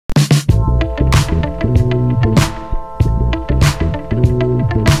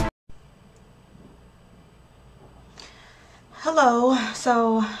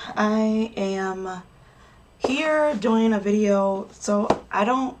So I am here doing a video. So I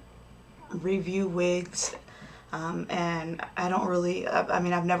don't review wigs, and I don't really, I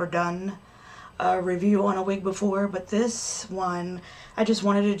mean, I've never done a review on a wig before, but this one I just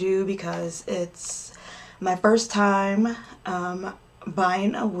wanted to do because it's my first time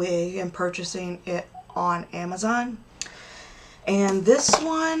buying a wig and purchasing it on Amazon. And this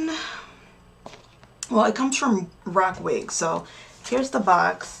one, well, it comes from Wigs. So here's the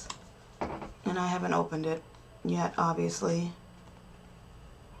box, and I haven't opened it yet, obviously.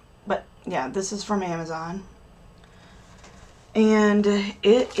 But yeah, this is from Amazon. And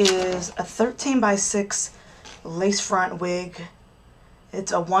it is a 13x6 lace front wig.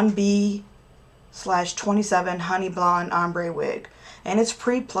 It's a 1B/27 honey blonde ombre wig. And it's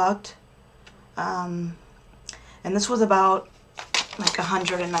pre-plucked. And this was about like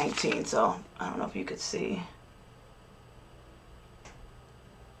 119, so I don't know if you could see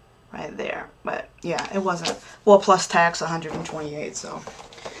right there, but yeah, it wasn't, well, plus tax 128. So,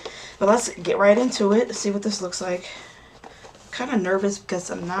 but let's get right into it, see what this looks like. Kind of nervous because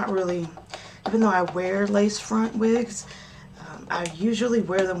I'm not really, even though I wear lace front wigs, I usually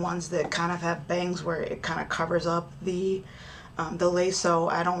wear the ones that kind of have bangs where it kind of covers up the lace, so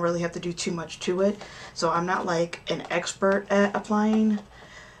I don't really have to do too much to it. So I'm not like an expert at applying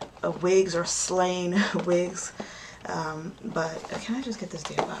wigs or slaying wigs. But can I just get this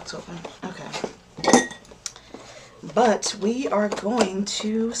damn box open? Okay. But we are going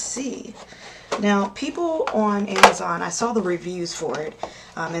to see. Now, people on Amazon, I saw the reviews for it,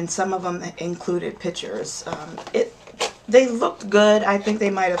 and some of them included pictures. They looked good. I think they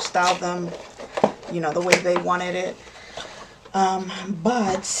might have styled them, you know, the way they wanted it.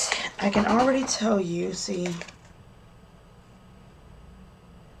 But I can already tell you, see,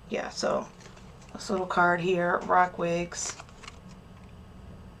 yeah, so this little card here, Wigs,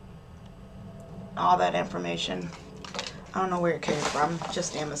 all that information. I don't know where it came from,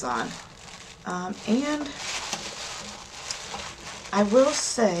 just Amazon. And I will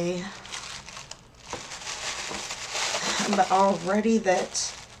say but already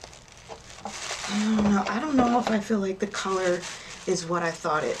that I don't know if I feel like the color is what I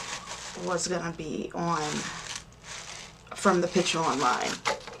thought it was gonna be on from the picture online.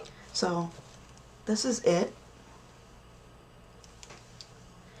 So this is it,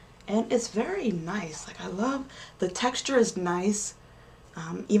 and it's very nice. Like, I love the texture, is nice.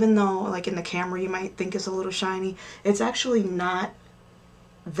 Even though like in the camera you might think it's a little shiny, it's actually not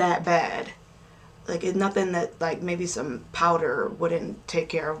that bad. Like, it's nothing that like maybe some powder wouldn't take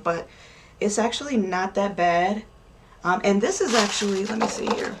care of, but it's actually not that bad. And this is actually, let me see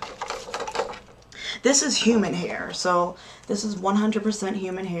here. This is human hair. So this is 100%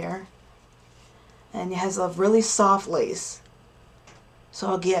 human hair. And it has a really soft lace.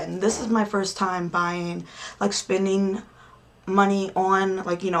 So again, this is my first time buying, like spending money on,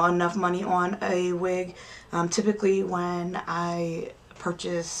 like, you know, enough money on a wig. Typically when I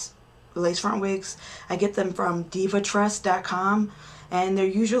purchase lace front wigs, I get them from divatress.com, and they're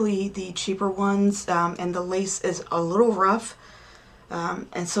usually the cheaper ones, and the lace is a little rough,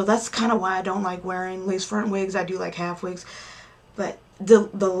 and so that's kind of why I don't like wearing lace front wigs. I do like half wigs, but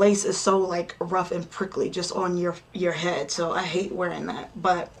the lace is so like rough and prickly just on your head, so I hate wearing that.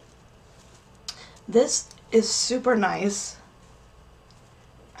 But this is super nice.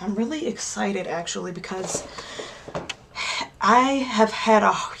 I'm really excited actually, because I have had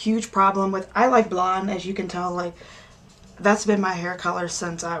a huge problem with, I like blonde, as you can tell. Like, that's been my hair color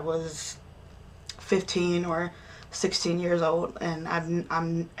since I was 15 or 16 years old, and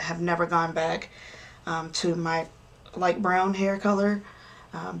have never gone back to my light brown hair color.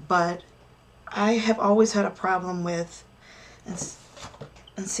 But I have always had a problem with, and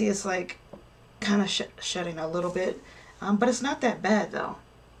see, it's like kind of shedding a little bit, but it's not that bad though.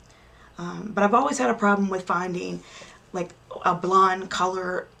 But I've always had a problem with finding like a blonde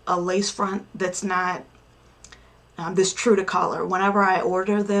color, a lace front that's not this true to color. Whenever I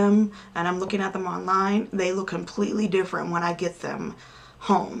order them and I'm looking at them online, they look completely different when I get them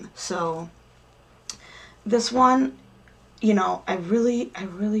home. So this one, you know, I really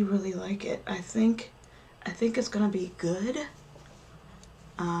like it. I think it's gonna be good.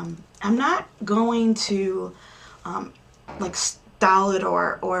 I'm not going to like style it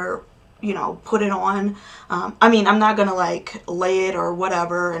or you know, put it on. I mean, I'm not gonna like lay it or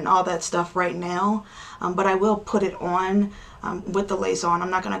whatever and all that stuff right now, but I will put it on with the lace on.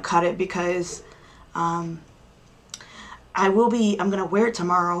 I'm not gonna cut it because I'm gonna wear it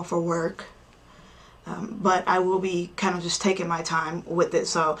tomorrow for work, but I will be kind of just taking my time with it.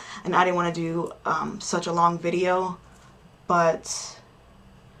 So, and I didn't want to do such a long video, but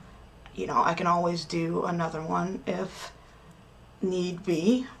you know, I can always do another one if need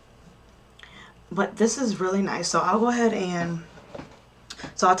be. But this is really nice. So I'll go ahead and,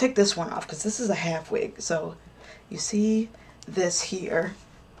 so I'll take this one off because this is a half wig. So you see this here,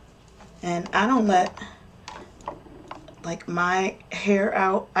 and I don't let like my hair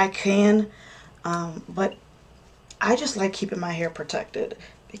out. I can, but I just like keeping my hair protected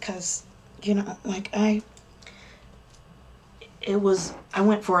because, you know, like I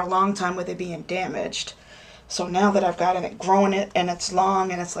went for a long time with it being damaged. So now that I've gotten it, growing it, and it's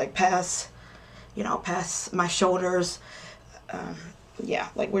long and it's like past, you know, past my shoulders, yeah,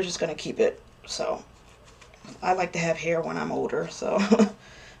 like we're just gonna keep it. So I like to have hair when I'm older, so I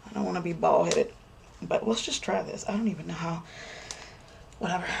don't want to be bald headed. But let's just try this. I don't even know how,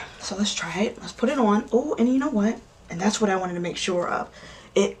 whatever. So let's try it. Let's put it on. Oh, and you know what? And that's what I wanted to make sure of.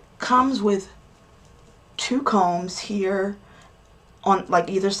 It comes with 2 combs here on like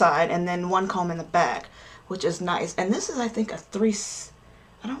either side, and then 1 comb in the back, which is nice. And this is, I think, I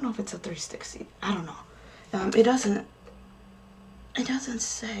don't know if it's a 360. I don't know. It doesn't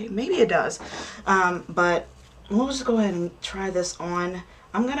say. Maybe it does. But we'll just go ahead and try this on.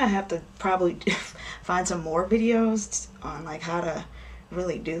 I'm gonna have to probably find some more videos on like how to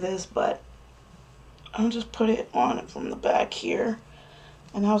really do this, but I'll just put it on from the back here.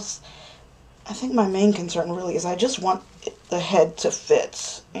 And I think my main concern really is I just want the head to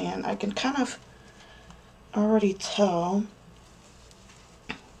fit, and I can kind of already tell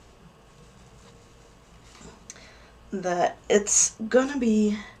that it's gonna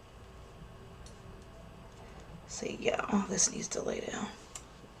be, see, yeah, oh, this needs to lay down.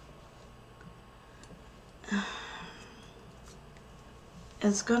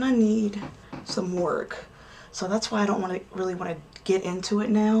 It's gonna need some work, so that's why I don't really want to get into it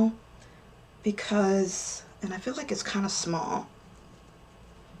now, because, and I feel like it's kind of small.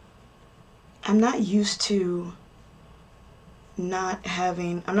 I'm not used to not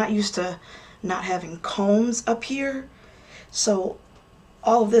having combs up here, so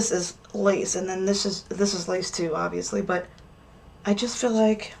all of this is lace, and then this is lace too, obviously, but I just feel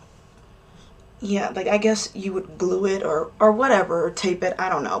like, yeah, like I guess you would glue it or whatever, or tape it, I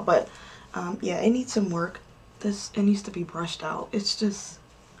don't know, but yeah, it needs some work. It needs to be brushed out. It's just,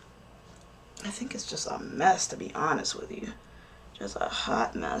 I think it's just a mess, to be honest with you. Just a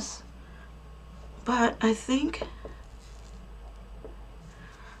hot mess. But I think,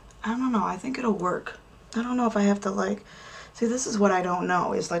 I don't know, I think it'll work. I don't know if I have to like, see, this is what I don't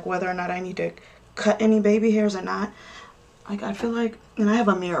know, is like whether or not I need to cut any baby hairs or not. Like I feel like, and I have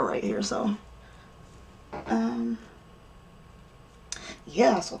a mirror right here, so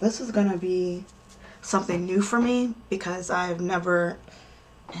yeah, so this is gonna be something new for me because I've never,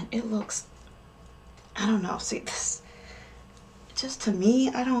 and it looks, I don't know, see this, just to me,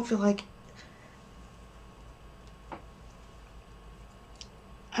 I don't feel like,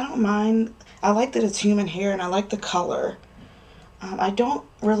 I don't mind. I like that it's human hair and I like the color. I don't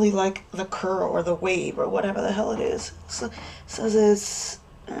really like the curl or the wave or whatever the hell it is. So, it says it's,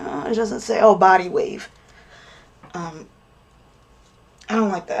 it doesn't say, oh, body wave. I don't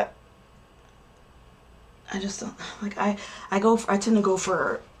like that. I just don't, like, I tend to go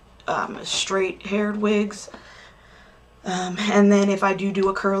for straight haired wigs. And then if I do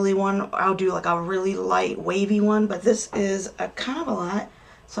a curly one, I'll do like a really light wavy one, but this is a kind of a lot.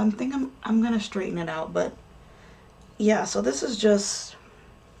 So I'm gonna straighten it out, but yeah, so this is just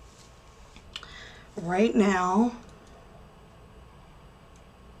right now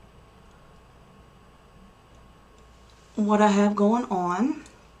what I have going on.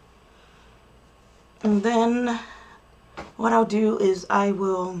 And then what I'll do is I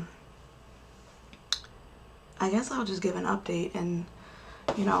guess I'll just give an update and,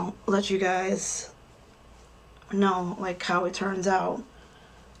 you know, let you guys know like how it turns out.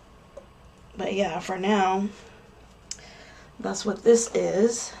 But yeah, for now, that's what this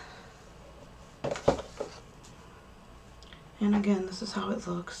is. And again, this is how it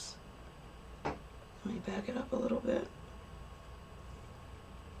looks. Let me back it up a little bit.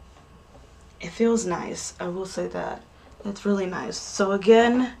 It feels nice, I will say that. It's really nice. So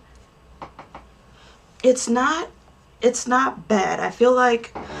again, it's not bad. I feel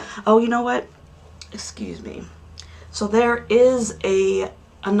like, oh, you know what? Excuse me. So there is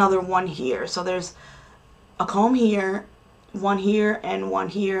another one here. So there's a comb here, one here,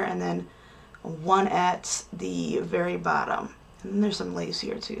 and then one at the very bottom. And then there's some lace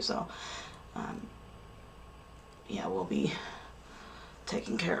here too. So yeah, we'll be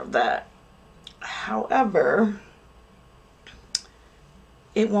taking care of that. However,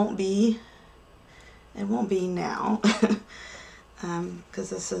 it won't be now. because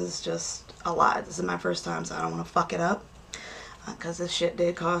this is just a lot. This is my first time, so I don't want to fuck it up. Because this shit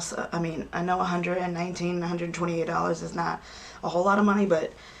did cost, I mean, I know $119, $128 is not a whole lot of money,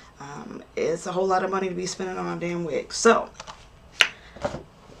 but it's a whole lot of money to be spending on a damn wig. So,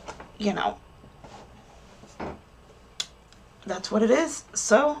 you know, that's what it is.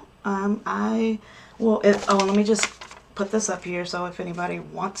 So, let me just put this up here, so if anybody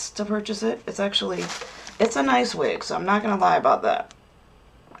wants to purchase it, it's a nice wig, so I'm not going to lie about that.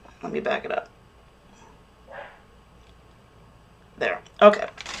 Let me back it up. There. Okay.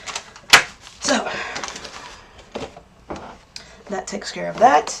 So, that takes care of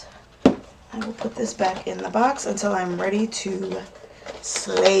that. I will put this back in the box until I'm ready to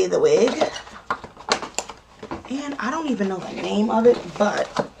slay the wig. And I don't even know the name of it, but...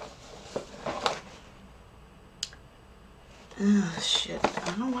 oh, shit. I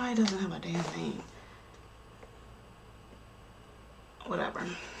don't know why it doesn't have a damn name. Whatever.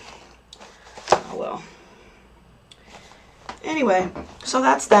 Oh, well. Anyway, so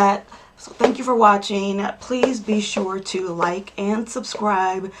that's that. So thank you for watching. Please be sure to like and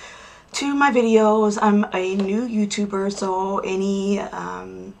subscribe to my videos. I'm a new YouTuber, so any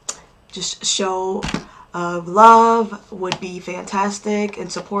just show of love would be fantastic,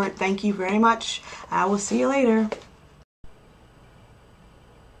 and support. Thank you very much. I will see you later.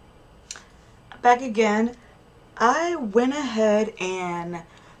 Back again. I went ahead and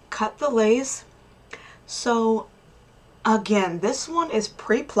cut the lace. So again, this one is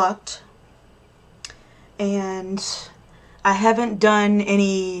pre-plucked, and I haven't done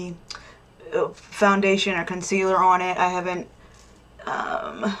any foundation or concealer on it. I haven't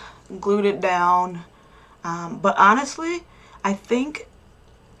glued it down, but honestly, I think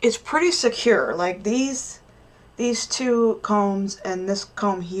it's pretty secure. Like these two combs and this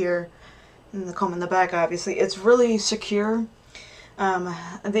comb here, and the comb in the back, obviously, it's really secure.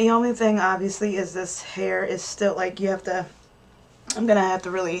 The only thing obviously is this hair is still, like, I'm gonna have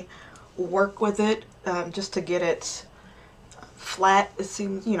to really work with it just to get it flat. It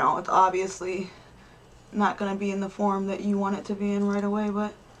seems, you know, it's obviously not gonna be in the form that you want it to be in right away,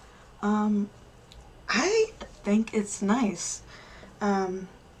 but I think it's nice. I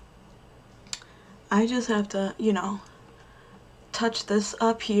just have to, you know, touch this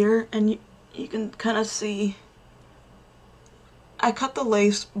up here, and you can kind of see I cut the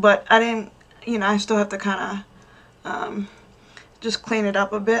lace, but I didn't, you know, I still have to kind of just clean it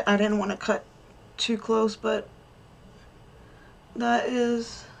up a bit. I didn't want to cut too close, but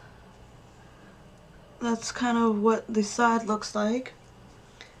that's kind of what the side looks like.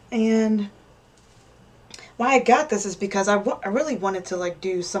 And why I got this is because I really wanted to, like,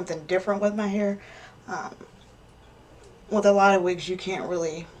 do something different with my hair. With a lot of wigs, you can't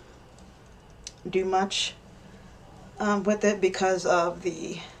really do much with it because of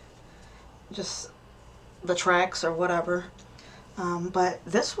just the tracks or whatever. But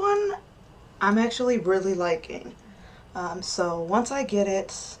this one I'm actually really liking. So once I get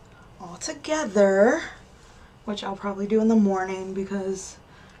it all together, which I'll probably do in the morning because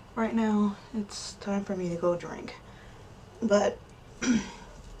right now it's time for me to go drink. But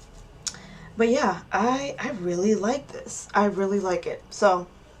yeah, I really like this. I really like it. So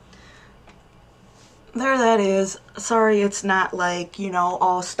there that is. Sorry it's not, like, you know,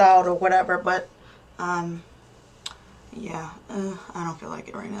 all styled or whatever, but yeah, I don't feel like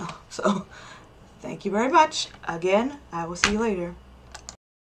it right now. So thank you very much. Again, I will see you later.